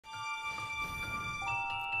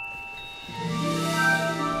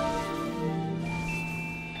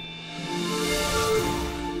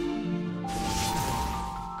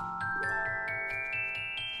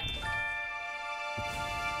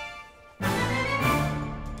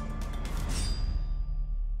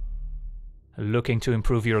Looking to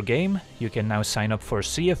improve your game? You can now sign up for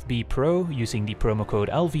CFB Pro using the promo code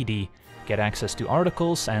LVD, get access to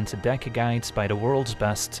articles and deck guides by the world's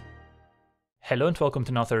best. Hello and welcome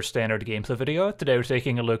to another standard gameplay video. Today we're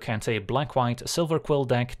taking a look at a black-white Silverquill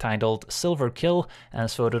deck titled Silverkill,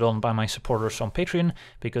 as voted on by my supporters on Patreon,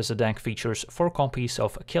 because the deck features 4 copies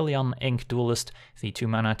of Killian, Ink Duelist, the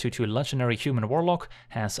 2-mana 2/2 legendary human warlock,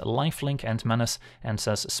 has lifelink and menace, and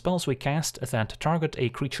says spells we cast that target a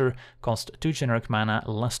creature cost 2 generic mana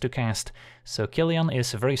less to cast. So Killian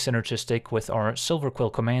is very synergistic with our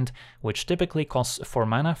Silverquill command, which typically costs 4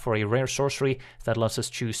 mana for a rare sorcery that lets us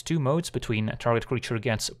choose 2 modes between target creature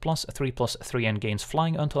gets +3/+3 and gains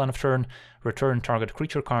flying until end of turn, return target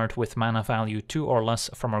creature card with mana value 2 or less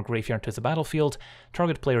from our graveyard to the battlefield,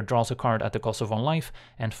 target player draws a card at the cost of 1 life,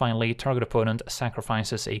 and finally target opponent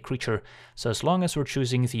sacrifices a creature. So as long as we're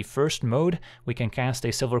choosing the first mode, we can cast a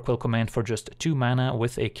Silverquill command for just 2 mana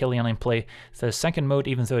with a Killian in play. The second mode,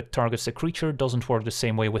 even though it targets the creature, doesn't work the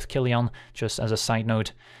same way with Killian, just as a side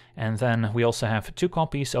note. And then we also have 2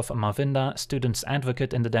 copies of Mavinda, Student's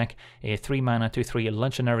Advocate in the deck, a 3-mana 2/3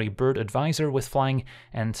 legendary bird advisor with flying,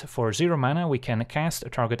 and for 0 mana we can cast a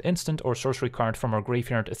target instant or sorcery card from our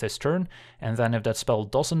graveyard this turn, and then if that spell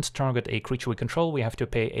doesn't target a creature we control, we have to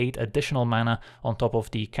pay 8 additional mana on top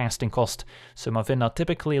of the casting cost. So Mavinda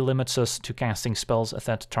typically limits us to casting spells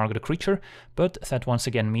that target a creature, but that once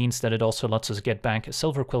again means that it also lets us get back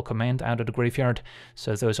Silverquill command out of the graveyard,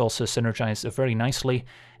 so those also synergize very nicely.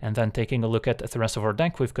 And then taking a look at the rest of our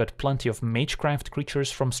deck, we've got plenty of Magecraft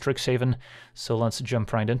creatures from Strixhaven, so let's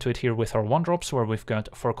jump right into it here with our 1-drops, where we've got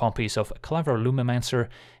 4 copies of Clever Lumimancer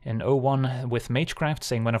in 01 with Magecraft,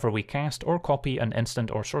 saying whenever we cast or copy an instant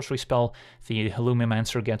or sorcery spell, the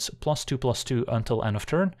Lumimancer gets +2/+2 until end of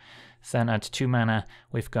turn. Then at 2 mana,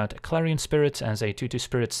 we've got Clarion Spirit as a 2/2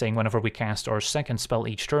 spirit, saying whenever we cast our second spell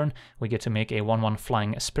each turn, we get to make a 1/1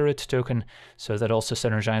 flying spirit token, so that also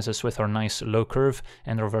synergizes with our nice low curve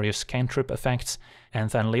and our various cantrip effects. And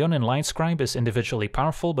then Leonin Lightscribe is individually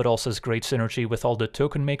powerful, but also has great synergy with all the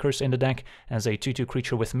token makers in the deck as a 2/2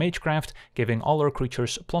 creature with Magecraft, giving all our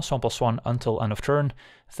creatures +1/+1 until end of turn.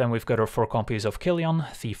 Then we've got our 4 copies of Killian,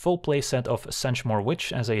 the full playset of Senchmore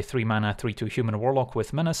Witch as a 3-mana 3/2 human warlock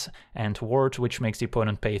with menace, and Ward, which makes the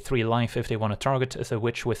opponent pay 3 life if they want to target the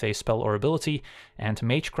witch with a spell or ability, and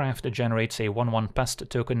Magecraft generates a 1/1 pest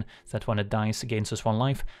token that when it dies gains us 1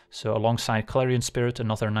 life. So alongside Clarion Spirit,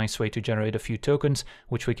 another nice way to generate a few tokens,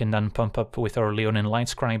 which we can then pump up with our Leonin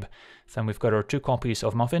Lightscribe. Then we've got our 2 copies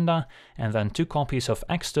of Mavinda, and then 2 copies of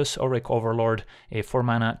Extus, Auric Overlord, a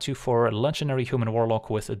 4-mana 2/4 legendary human warlock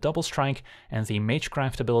with a double strike, and the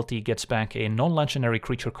Magecraft ability gets back a non-legendary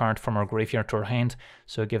creature card from our graveyard to our hand,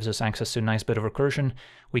 so it gives us access to a nice bit of recursion.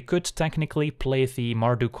 We could technically play the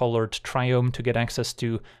Mardu-colored Triome to get access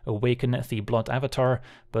to Awaken the Blood Avatar,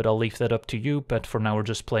 but I'll leave that up to you, but for now we're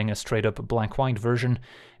just playing a straight-up black-white version.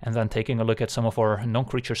 And then taking a look at some of our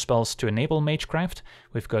non-creature spells to enable Magecraft,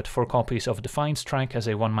 we've got 4 copies of Defiant Strike as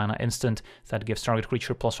a 1-mana instant that gives target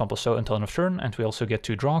creature +1/+0 until end of turn, and we also get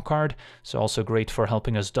to draw a card, so also great for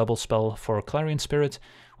helping us double spell for Clarion Spirit.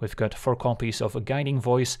 We've got 4 copies of Guiding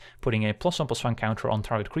Voice, putting a +1/+1 counter on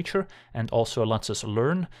target creature, and also lets us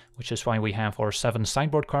learn, which is why we have our 7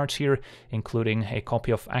 sideboard cards here, including a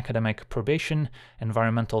copy of Academic Probation,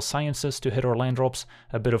 Environmental Sciences to hit our land drops,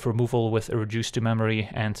 a bit of removal with a Reduced to Memory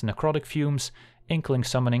and Necrotic Fumes, Inkling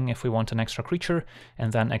Summoning if we want an extra creature,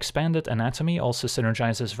 and then Expanded Anatomy also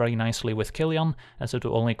synergizes very nicely with Killian, as it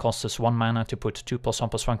will only cost us 1 mana to put 2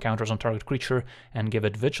 +1/+1 counters on target creature and give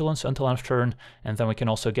it Vigilance until end of turn, and then we can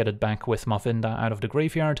also get it back with Mavinda out of the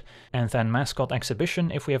graveyard. And then Mascot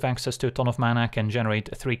Exhibition, if we have access to a ton of mana, can generate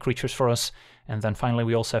 3 creatures for us. And then finally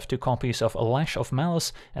we also have 2 copies of Lash of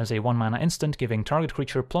Malice as a 1-mana instant, giving target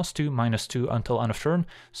creature +2/-2 until end of turn,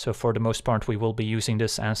 so for the most part we will be using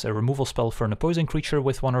this as a removal spell for an opposing creature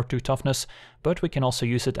with 1 or 2 toughness, but we can also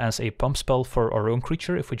use it as a pump spell for our own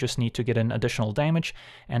creature if we just need to get in additional damage,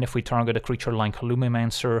 and if we target a creature like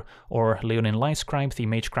Lumimancer or Leonin Lightscribe, the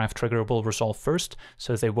Magecraft trigger will resolve first,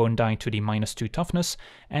 so they won't die to the -2 toughness,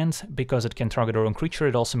 and because it can target our own creature,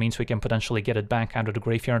 it also means we can potentially get it back out of the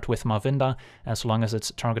graveyard with Mavinda, as long as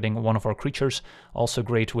it's targeting one of our creatures. Also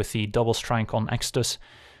great with the double strike on Extus.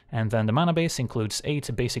 And then the mana base includes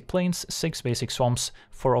 8 basic plains, 6 basic swamps,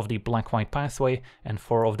 4 of the black-white pathway, and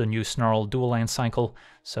 4 of the new Snarl dual land cycle.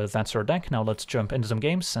 So that's our deck. Now let's jump into some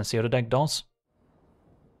games and see how the deck does.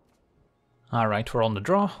 Alright, we're on the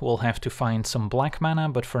draw. We'll have to find some black mana,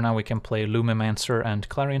 but for now we can play Lumimancer and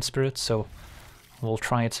Clarion Spirit, so we'll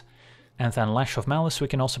try it. And then Lash of Malice we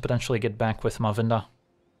can also potentially get back with Mavinda.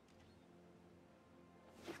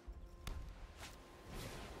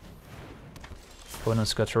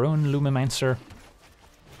 Opponent's got their own Lumimancer.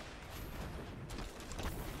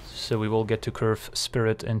 So we will get to curve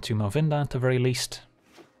Spirit into Mavinda at the very least.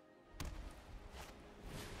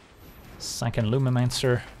 Second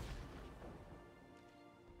Lumimancer.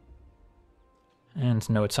 And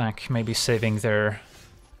no attack, maybe saving their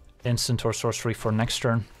instant or sorcery for next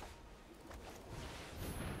turn.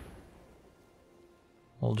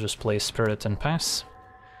 We'll just play Spirit and pass.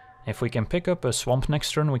 If we can pick up a Swamp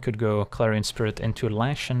next turn, we could go Clarion Spirit into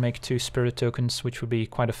Lash and make 2 Spirit tokens, which would be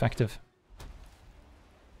quite effective.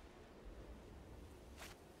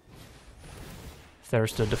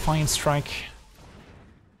 There's the Defiant Strike.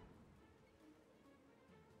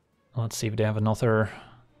 Let's see if they have another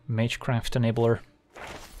Magecraft enabler.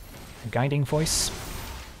 Guiding Voice.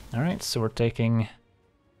 Alright, so we're taking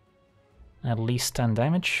at least 10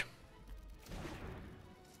 damage.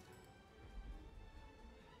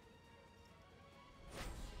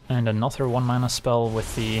 And another 1 mana spell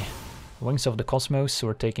with the Wings of the Cosmos, so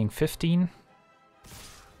we're taking 15.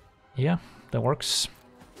 Yeah, that works.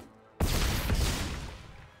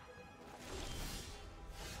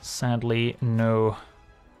 Sadly, no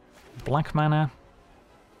black mana,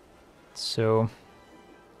 so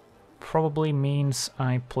probably means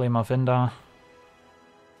I play Mavinda.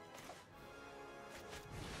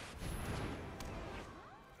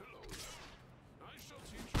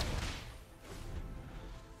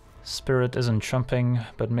 Spirit isn't jumping,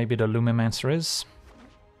 but maybe the Lumimancer is.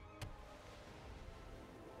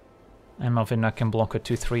 And Mavinda can block a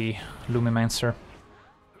 2-3 Lumimancer.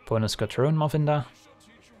 Opponent's got their own Mavinda.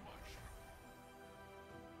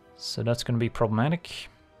 So that's going to be problematic.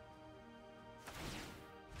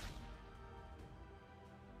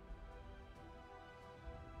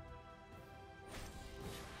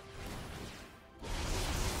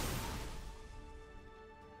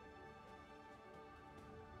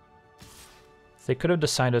 They could have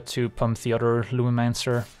decided to pump the other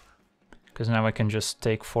Lumimancer, because now I can just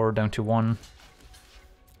take 4 down to 1.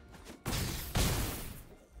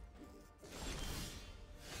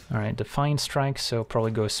 Alright, Defiant Strike, so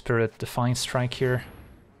probably go Spirit Defiant Strike here.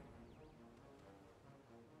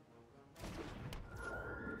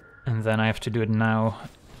 And then I have to do it now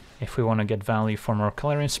if we want to get value from our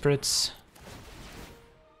Clarion Spirits.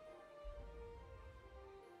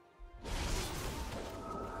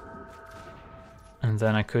 And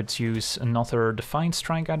then I could use another Defiant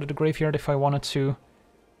Strike out of the graveyard if I wanted to.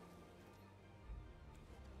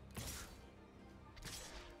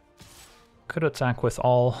 Could attack with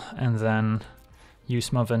all and then use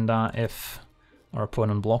Mavinda if our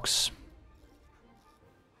opponent blocks.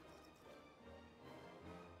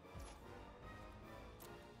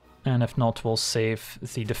 And if not, we'll save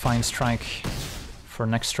the Defiant Strike for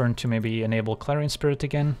next turn to maybe enable Clarion Spirit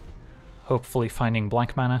again, hopefully finding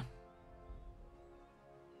black mana.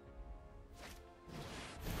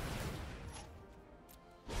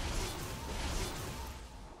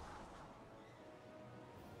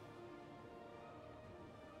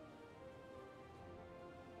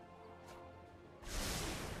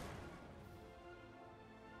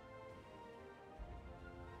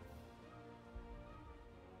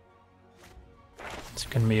 It's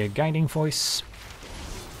going to be a Guiding Voice.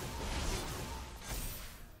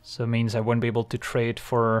 So it means I won't be able to trade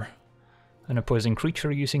for an opposing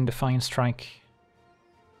creature using Defiant Strike.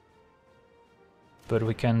 But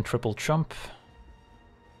we can triple jump.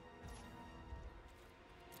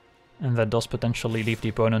 And that does potentially leave the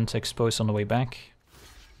opponent exposed on the way back.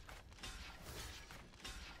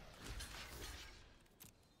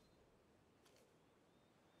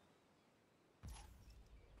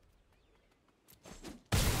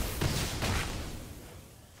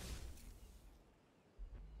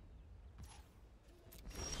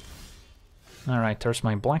 Alright, there's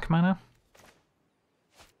my black mana.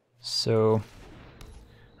 So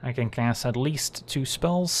I can cast at least 2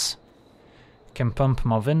 spells. Can pump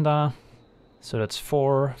Mavinda. So that's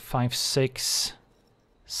 4, 5, 6,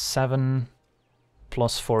 7,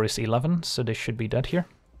 plus 4 is 11, so they should be dead here.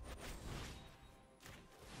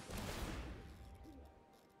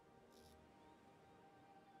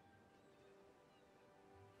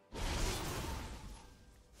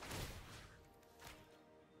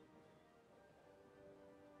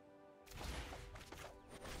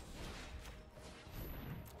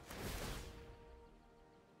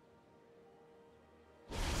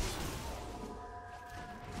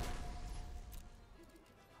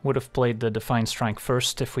 Would have played the Defiant Strike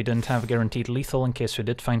first if we didn't have guaranteed lethal, in case we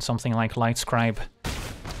did find something like Light Scribe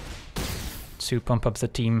to pump up the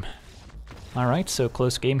team. Alright, so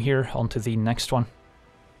close game here, on to the next one.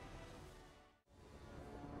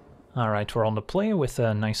 Alright, we're on the play with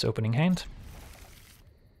a nice opening hand.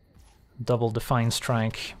 Double Defiant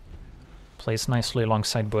Strike. Plays nicely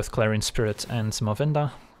alongside both Clarion Spirit and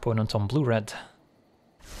Mavinda. Opponent on blue-red.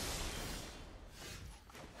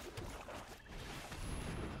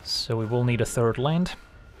 So we will need a third land,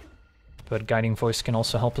 but Guiding Voice can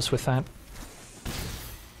also help us with that.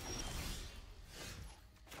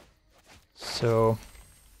 So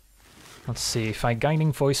let's see, if I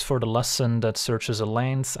Guiding Voice for the lesson that searches a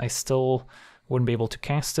land, I still wouldn't be able to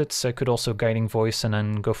cast it, so I could also Guiding Voice and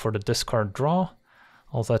then go for the discard draw.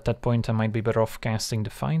 Although at that point I might be better off casting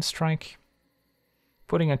Defiant Strike.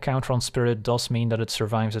 Putting a counter on Spirit does mean that it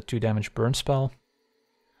survives a 2 damage burn spell.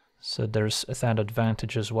 So there's that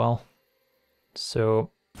advantage as well.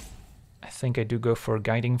 So I think I do go for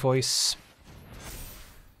Guiding Voice.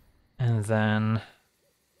 And then...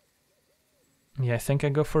 yeah, I think I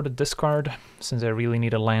go for the discard, since I really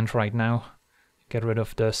need a land right now. Get rid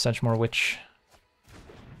of the Sedgemoor Witch.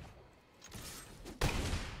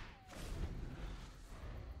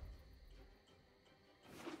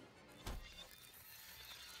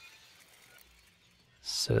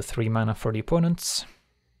 So 3 mana for the opponents.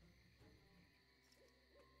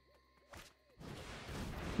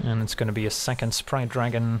 And it's going to be a second Sprite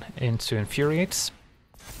Dragon into Infuriate.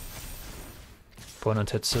 Opponent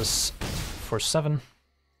hits us for 7.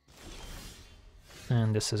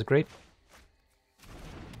 And this is great.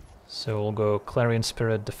 So we'll go Clarion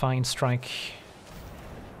Spirit, Defiant Strike.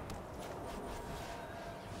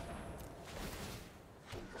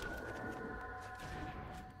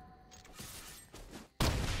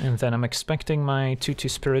 And then I'm expecting my 2/2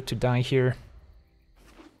 Spirit to die here.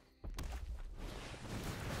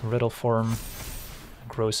 Riddle form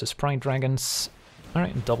grows the Sprite Dragons.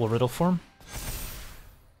 Alright, double Riddle form.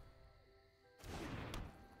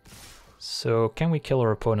 So can we kill our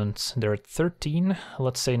opponents? They're at 13.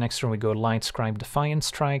 Let's say next turn we go Light Scribe, Defiant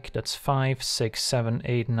Strike. That's 5, 6, 7,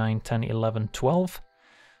 8, 9, 10, 11, 12.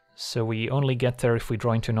 So we only get there if we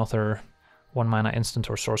draw into another 1 mana instant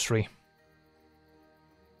or sorcery.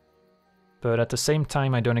 But at the same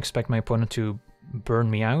time I don't expect my opponent to burn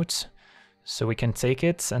me out. So we can take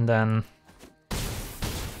it, and then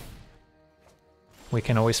we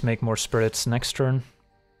can always make more spirits next turn.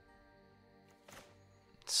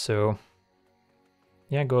 So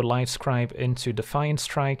yeah, go Light Scribe into Defiant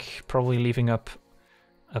Strike, probably leaving up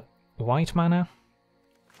a white mana.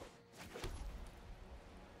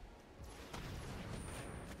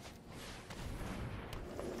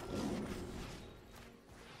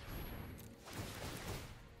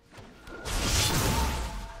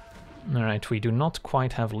 Alright, we do not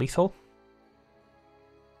quite have lethal.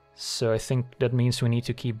 So I think that means we need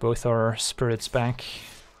to keep both our spirits back.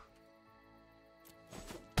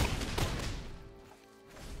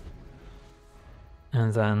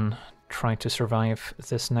 And then try to survive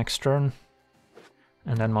this next turn.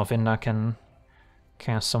 And then Mavinda can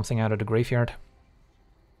cast something out of the graveyard.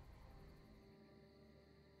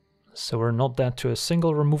 So we're not dead to a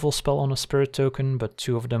single removal spell on a spirit token, but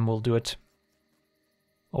 2 of them will do it.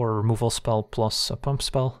 Or a removal spell plus a pump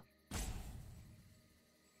spell.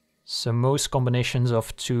 So most combinations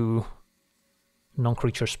of 2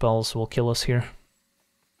 non-creature spells will kill us here.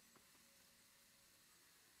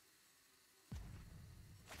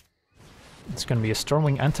 It's going to be a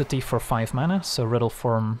Stormwing Entity for 5 mana, so Riddle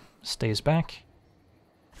form stays back.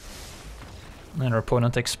 And our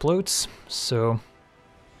opponent explodes, so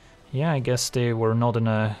yeah, I guess they were not in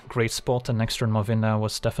a great spot, and next turn Mavinda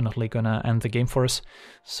was definitely gonna end the game for us.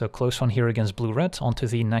 So close one here against blue-red, on to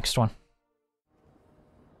the next one.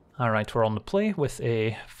 Alright, we're on the play with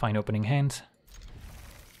a fine opening hand.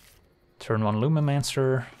 Turn 1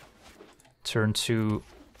 Lumimancer, turn 2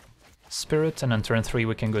 Spirit, and then turn 3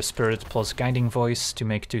 we can go Spirit plus Guiding Voice to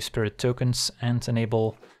make 2 Spirit tokens and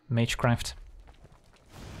enable Magecraft.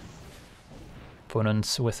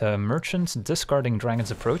 Opponent with a Merchant, discarding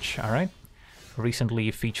Dragon's Approach, alright.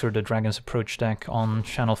 Recently featured a Dragon's Approach deck on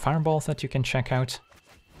Channel Fireball that you can check out.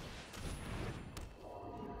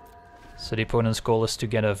 So the opponent's goal is to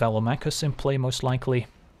get a Velomachus in play most likely.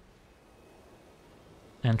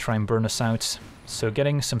 And try and burn us out. So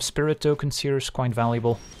getting some Spirit tokens here is quite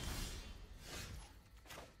valuable.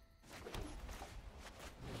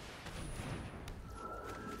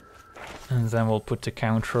 And then we'll put the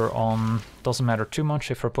counter on, doesn't matter too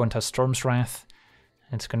much if our opponent has Storm's Wrath.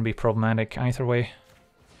 It's going to be problematic either way.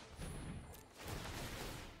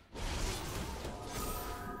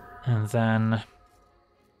 And then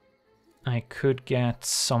I could get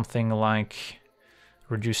something like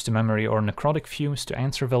Reduce to Memory or Necrotic Fumes to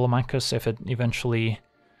answer Velomachus if it eventually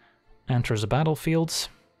enters the battlefield.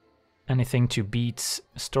 Anything to beat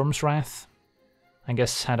Storm's Wrath. I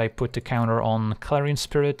guess had I put the counter on Clarion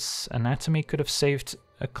Spirit's Anatomy could have saved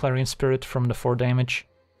a Clarion Spirit from the 4 damage.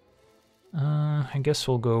 I guess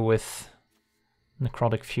we'll go with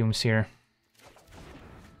Necrotic Fumes here.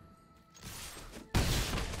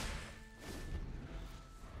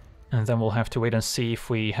 And then we'll have to wait and see if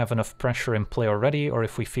we have enough pressure in play already, or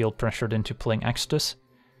if we feel pressured into playing Extus.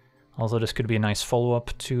 Although this could be a nice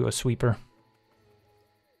follow-up to a sweeper.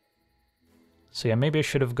 So yeah, maybe I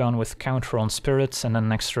should have gone with counter on Spirits, and then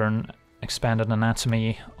next turn expanded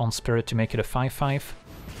Anatomy on Spirit to make it a 5-5.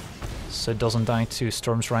 So it doesn't die to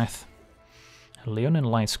Storm's Wrath. Leonin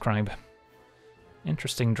Lightscribe.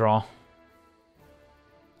 Interesting draw.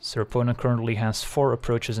 So our opponent currently has 4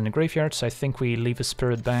 approaches in the graveyard, so I think we leave a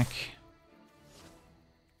Spirit back.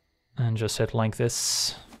 And just hit like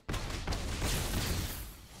this.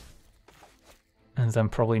 And then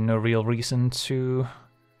probably no real reason to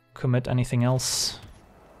commit anything else.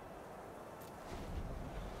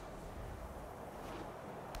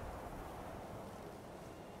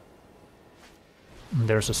 And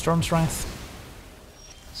there's a Storm's Wrath.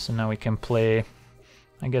 So now we can play,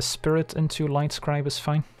 I guess, Spirit into Lightscribe is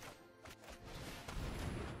fine.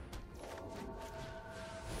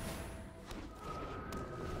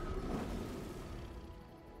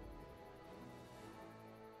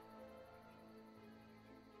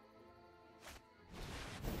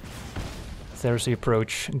 There's the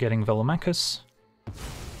approach, getting Velomachus.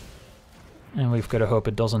 And we've got to hope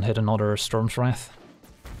it doesn't hit another Storm's Wrath.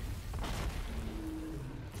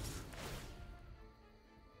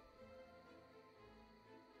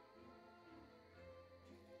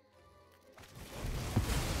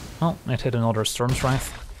 Well, it hit another Storm's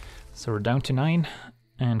Wrath. So we're down to 9,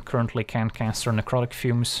 and currently can't cast our Necrotic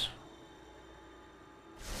Fumes.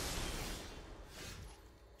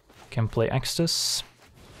 Can play Extus.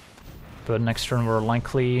 But next turn we're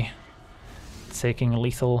likely taking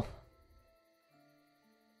lethal.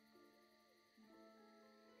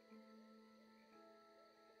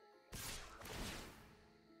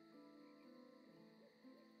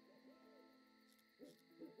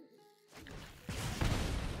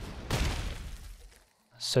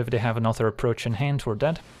 So if they have another approach in hand, we're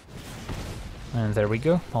dead. And there we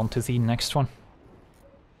go, on to the next one.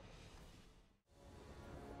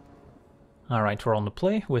 Alright, we're on the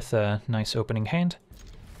play with a nice opening hand.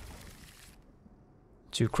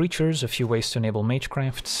 2 creatures, a few ways to enable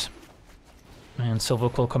Magecrafts. And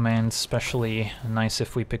Silverquill command, especially nice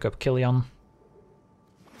if we pick up Killian.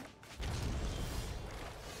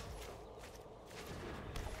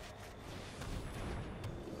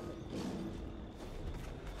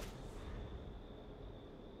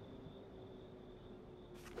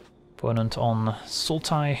 Opponent on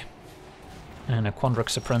Sultai. And a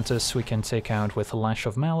Quandrix Apprentice we can take out with a Lash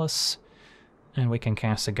of Malice, and we can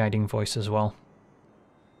cast a Guiding Voice as well.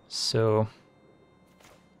 So,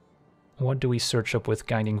 what do we search up with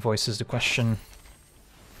Guiding Voice is the question.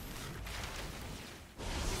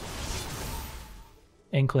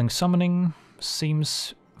 Inkling Summoning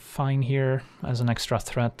seems fine here as an extra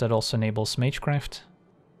threat that also enables Magecraft.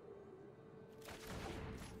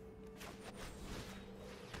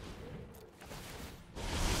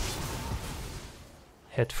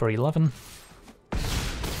 Hit for 11.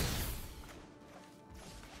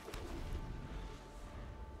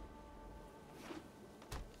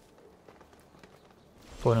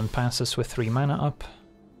 Opponent passes with 3 mana up.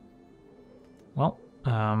 Well,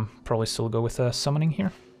 probably still go with a summoning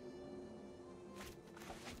here.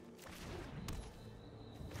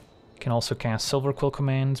 Can also cast Silverquill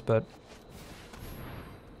command, but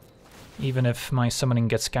even if my summoning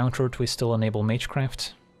gets countered, we still enable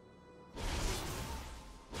Magecraft.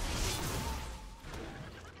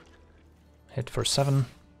 Hit for 7.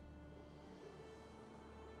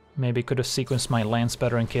 Maybe could have sequenced my lands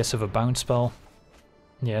better in case of a bounce spell.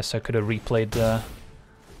 Yes, I could have replayed the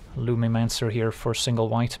Lumimancer here for single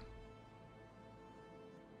white.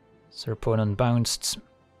 So opponent bounced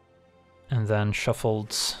and then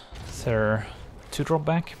shuffled their 2-drop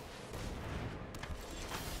back.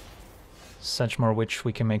 Sedgemoor Witch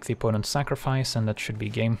we can make the opponent sacrifice, and that should be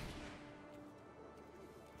game.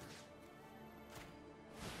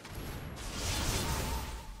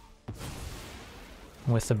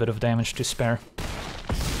 With a bit of damage to spare.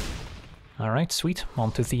 Alright, sweet.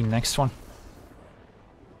 On to the next one.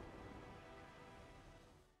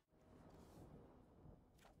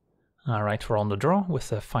 Alright, we're on the draw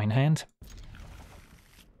with a fine hand.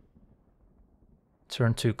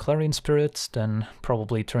 Turn 2 Clarion Spirit, then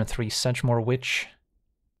probably turn 3 Sedgemoor Witch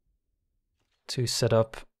to set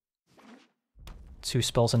up 2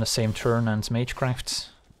 spells in the same turn and Magecraft.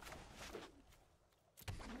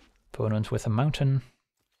 Opponent with a mountain.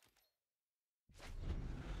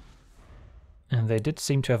 And they did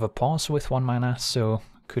seem to have a pause with 1 mana, so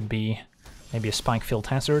could be maybe a Spike-Filled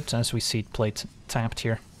Hazard, as we see it played tapped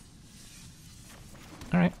here.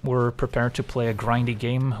 Alright, we're prepared to play a grindy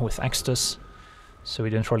game with Extus, so we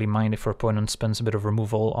don't really mind if our opponent spends a bit of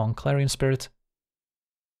removal on Clarion Spirit.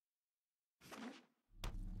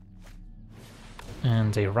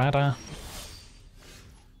 And a Rada.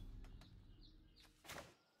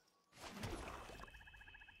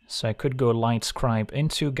 So I could go Light Scribe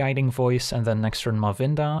into Guiding Voice and then next turn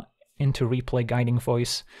Mavinda into replay Guiding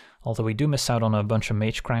Voice, although we do miss out on a bunch of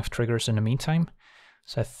Magecraft triggers in the meantime.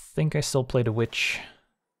 So I think I still play the Witch.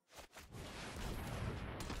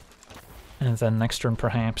 And then next turn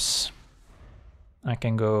perhaps I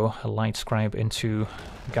can go a Light Scribe into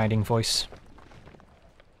Guiding Voice.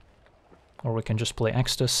 Or we can just play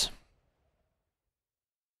Extus.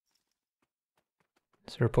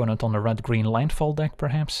 Is your opponent on the red-green landfall deck,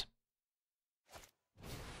 perhaps?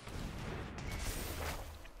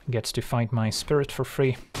 Gets to fight my spirit for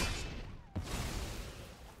free.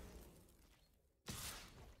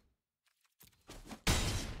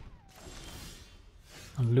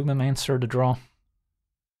 Lumimancer the draw.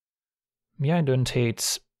 Yeah, I don't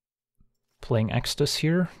hate playing Extus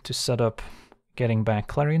here to set up getting back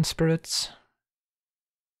Clarion Spirits.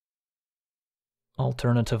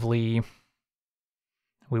 Alternatively,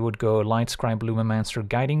 we would go Light Scribe, Lumimancer,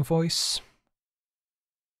 Guiding Voice.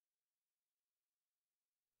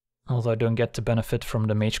 Although I don't get to benefit from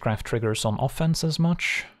the Magecraft triggers on offense as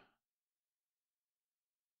much.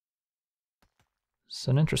 It's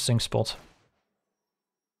an interesting spot.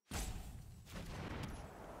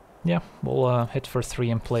 Yeah, we'll hit for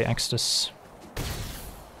 3 and play Extus.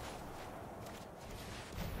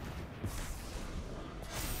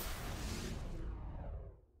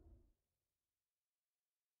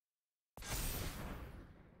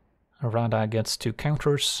 Rada gets 2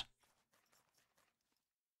 counters.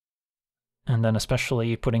 And then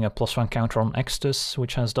especially putting a +1 counter on Extus,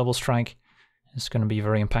 which has double strike, is going to be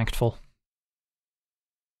very impactful.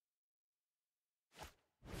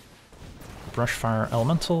 Brushfire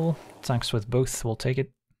Elemental, attacks with both, we'll take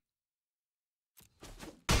it.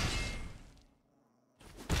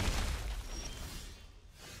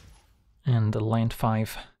 And the land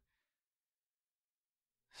 5.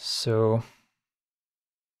 So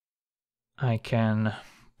I can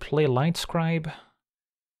play Light Scribe,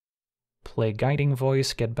 play Guiding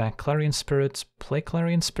Voice, get back Clarion Spirits, play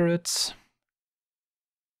Clarion Spirits.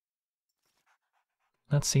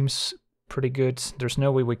 That seems pretty good. There's no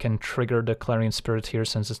way we can trigger the Clarion Spirit here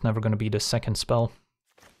since it's never going to be the second spell.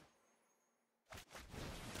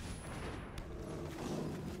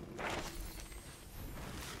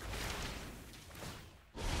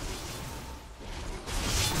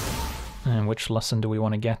 And which lesson do we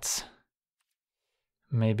want to get?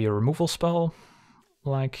 Maybe a removal spell,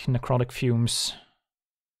 like Necrotic Fumes.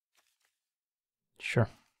 Sure.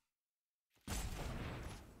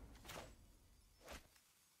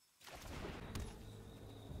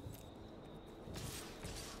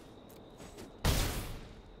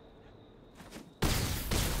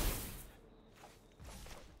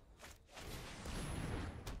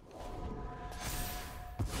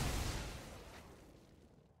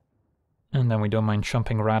 And then we don't mind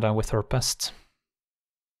chumping Rada with her Pest.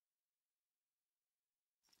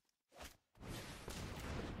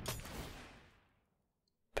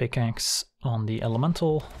 Pickaxe on the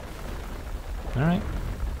Elemental. Alright.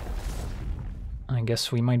 I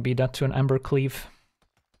guess we might beat that to an Ember Cleave.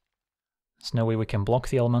 There's no way we can block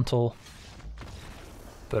the Elemental.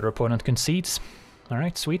 But our opponent concedes.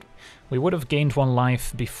 Alright, sweet. We would have gained 1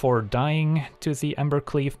 life before dying to the Ember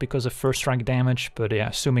Cleave because of first strike damage, but yeah,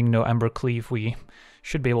 assuming no Ember Cleave, we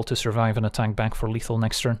should be able to survive and attack back for lethal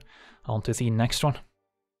next turn. On to the next one.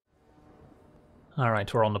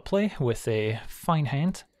 Alright, we're on the play with a fine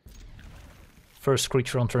hand. First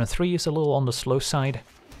creature on turn 3 is a little on the slow side,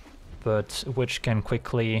 but Witch can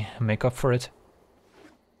quickly make up for it.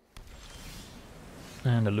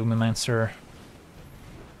 And a Lumimancer.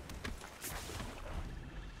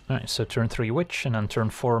 Alright, so turn 3 Witch, and then turn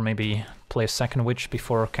 4 maybe play a second Witch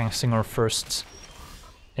before casting our first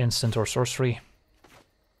instant or sorcery.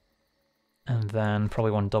 And then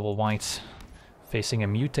probably one double white facing a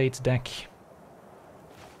Mutate deck.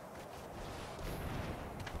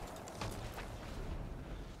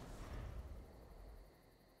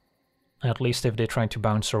 At least if they try to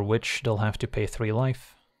bounce our Witch, they'll have to pay 3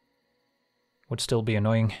 life. Would still be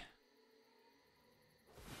annoying.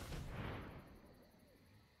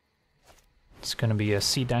 It's gonna be a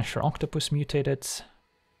Sea Dasher Octopus mutated.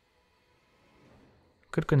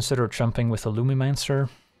 Could consider jumping with a Lumimancer.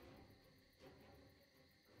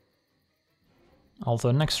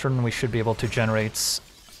 Although next turn we should be able to generate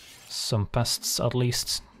some pests at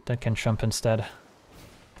least that can jump instead.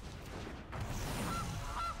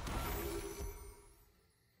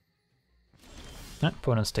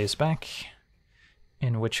 Opponent stays back,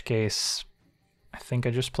 in which case I think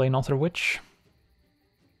I just play another Witch.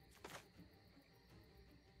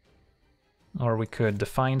 Or we could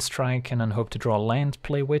Defiant Strike and then hope to draw land,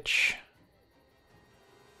 play Witch.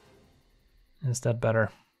 Is that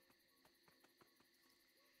better?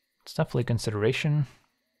 It's definitely a consideration.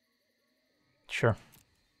 Sure.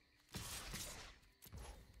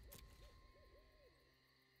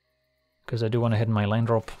 Because I do want to hit my land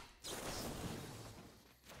drop.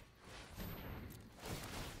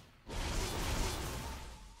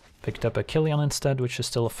 Picked up a Killian instead, which is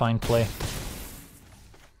still a fine play.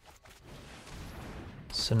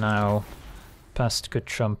 So now Pest could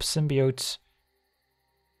jump Symbiote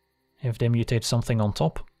if they mutate something on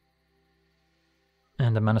top.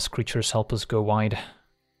 And the Menace creatures help us go wide.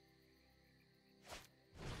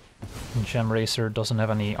 Gem Racer doesn't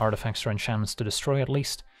have any artifacts or enchantments to destroy at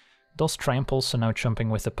least. Does trample, so now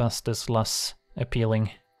jumping with the Pest is less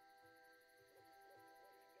appealing.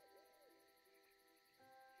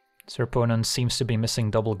 So opponent seems to be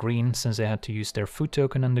missing double green since they had to use their food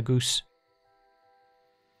token on the Goose.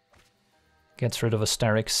 Gets rid of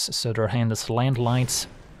Asterix, so their hand is land light,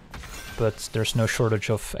 but there's no shortage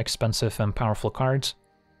of expensive and powerful cards.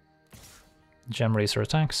 Gem Racer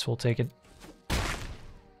attacks, we'll take it.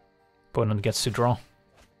 Opponent gets to draw.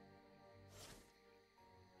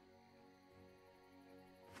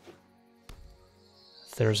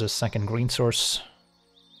 There's a second green source.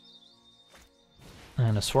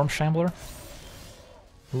 And a Swarm Shambler.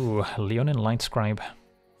 Ooh, Leonin Light Scribe.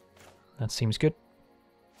 That seems good.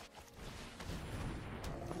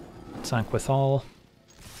 Attack with all.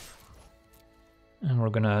 And we're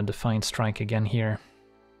gonna Defiant Strike again here.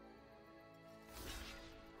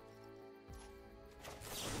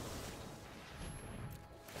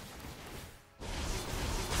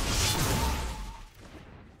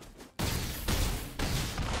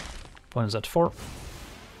 Opponent's at 4.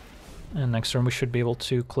 And next turn we should be able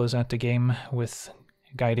to close out the game with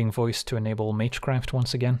Guiding Voice to enable Magecraft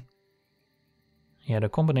once again. Yeah, the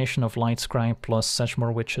combination of Light Scribe plus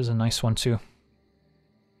Sedgemoor Witch is a nice one too.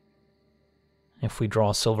 If we draw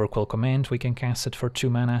a Silverquill command, we can cast it for 2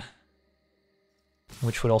 mana,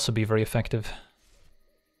 which would also be very effective.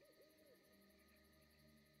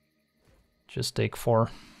 Just take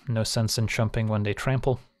 4, no sense in jumping when they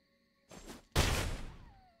trample.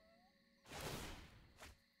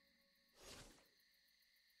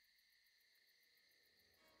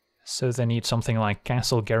 So they need something like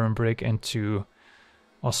Castle Garenbrig into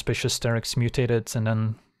Auspicious Sterix mutated and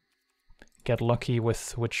then get lucky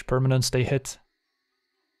with which permanents they hit.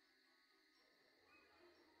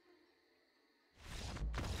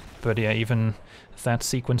 But yeah, even that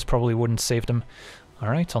sequence probably wouldn't save them.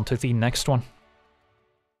 Alright, on to the next one.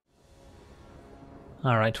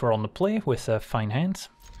 Alright, we're on the play with a fine hand.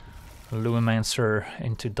 Lumimancer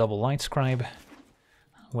into double Light Scribe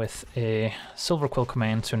with a Silverquill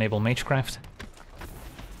command to enable Magecraft.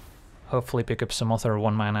 Hopefully pick up some other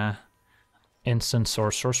 1-mana instants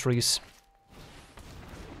or sorceries.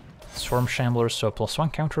 Swarm Shambler, so a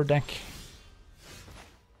 +1 counter deck.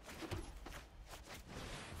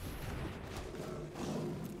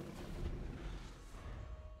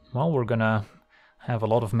 Well, we're gonna have a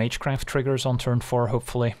lot of Magecraft triggers on turn 4,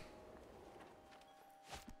 hopefully.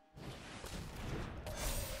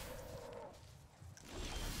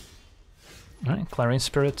 Alright, Clarion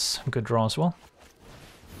Spirits, good draw as well.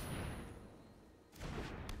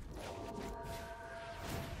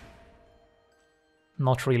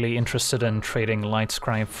 Not really interested in trading Light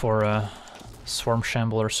Scribe for a Swarm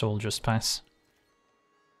Shambler, so we'll just pass.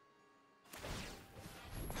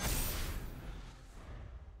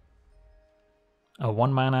 A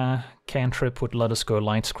 1-mana cantrip would let us go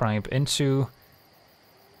Light Scribe into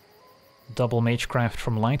double Magecraft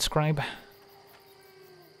from Light Scribe.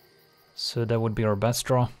 So that would be our best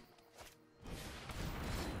draw.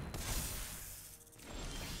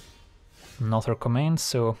 Another command,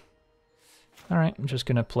 so... Alright, I'm just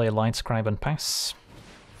gonna play Light Scribe and pass.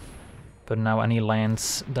 But now any land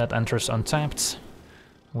that enters untapped,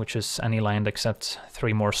 which is any land except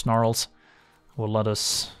 3 more Snarls, will let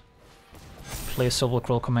us play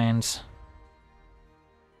Silverquill command.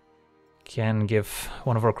 Can give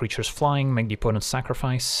one of our creatures flying, make the opponent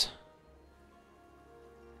sacrifice.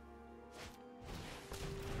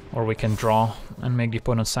 Or we can draw and make the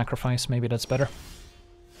opponent sacrifice, maybe that's better.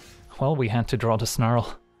 well, we had to draw the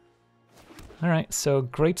Snarl. Alright, so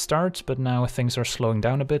great start, but now things are slowing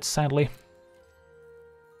down a bit, sadly.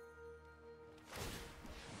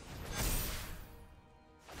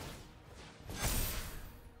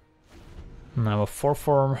 Now a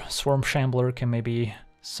 4/4 Swarm Shambler can maybe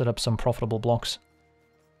set up some profitable blocks.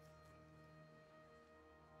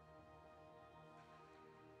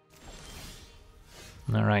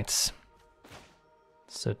 Alright,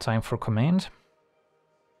 so time for command.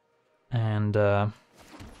 And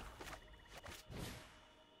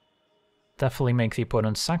definitely make the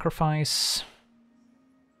opponent sacrifice.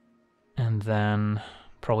 And then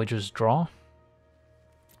probably just draw.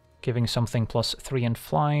 Giving something +3 and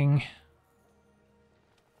flying.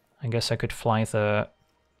 I guess I could fly the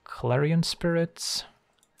Clarion Spirits.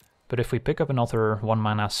 But if we pick up another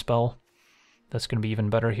 1-mana spell, that's going to be even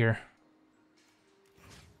better here.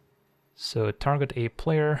 So target a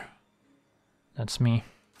player. That's me.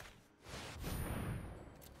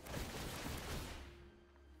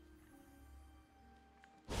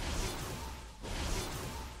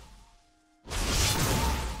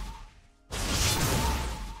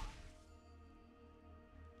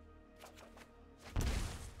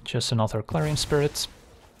 Just another Clarion Spirit.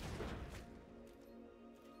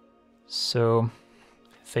 So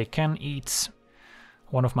they can eat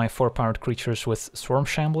one of my 4-powered creatures with Swarm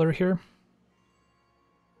Shambler here.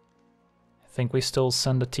 I think we still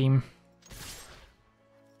send a team.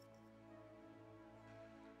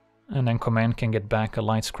 And then command can get back a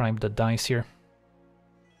Light Scribe that dies here.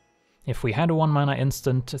 If we had a 1-mana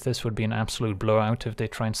instant, this would be an absolute blowout if they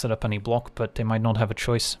try and set up any block, but they might not have a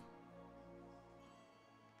choice.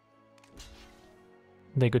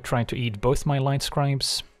 They could try to eat both my Light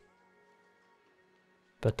Scribes.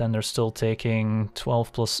 But then they're still taking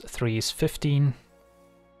 12 + 3 is 15.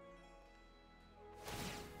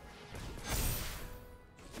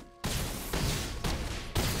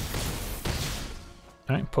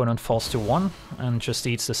 Alright, opponent falls to 1 and just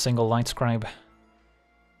eats the single Light Scribe.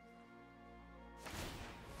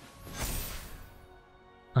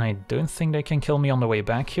 I don't think they can kill me on the way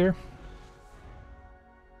back here.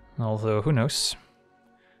 Although, who knows?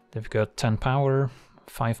 They've got 10 power,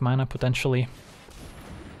 5 mana potentially.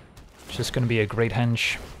 Just gonna be a great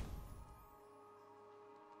henge.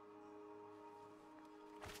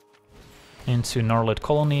 Into Gnarled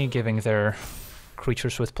Colony, giving their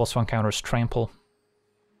creatures with +1 counters trample.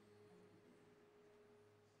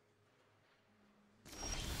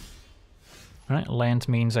 Alright, land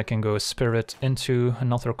means I can go Spirit into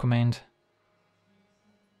another command.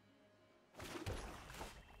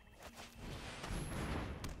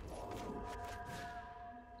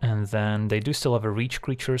 And then they do still have a reach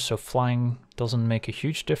creature, so flying doesn't make a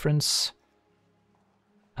huge difference.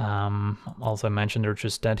 Also imagine they're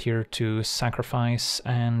just dead here to sacrifice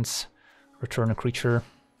and return a creature.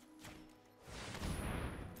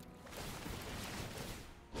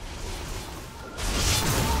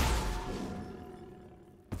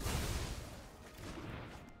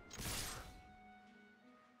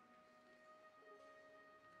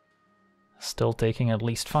 Still taking at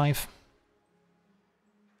least 5.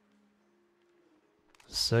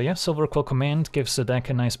 So yeah, Silverquill command gives the deck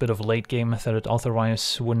a nice bit of late game that it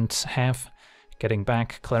otherwise wouldn't have. Getting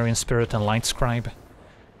back Clarion Spirit and Light Scribe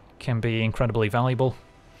can be incredibly valuable.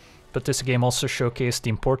 But this game also showcased the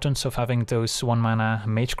importance of having those 1-mana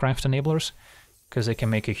Magecraft enablers, because they can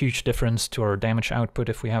make a huge difference to our damage output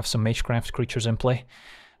if we have some Magecraft creatures in play.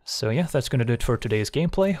 So yeah, that's going to do it for today's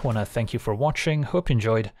gameplay. I want to thank you for watching, hope you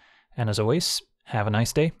enjoyed, and as always, have a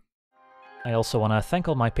nice day. I also want to thank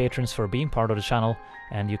all my patrons for being part of the channel,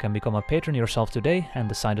 and you can become a patron yourself today and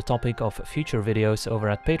decide the topic of future videos over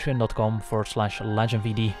at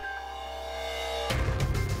patreon.com/LegenVD.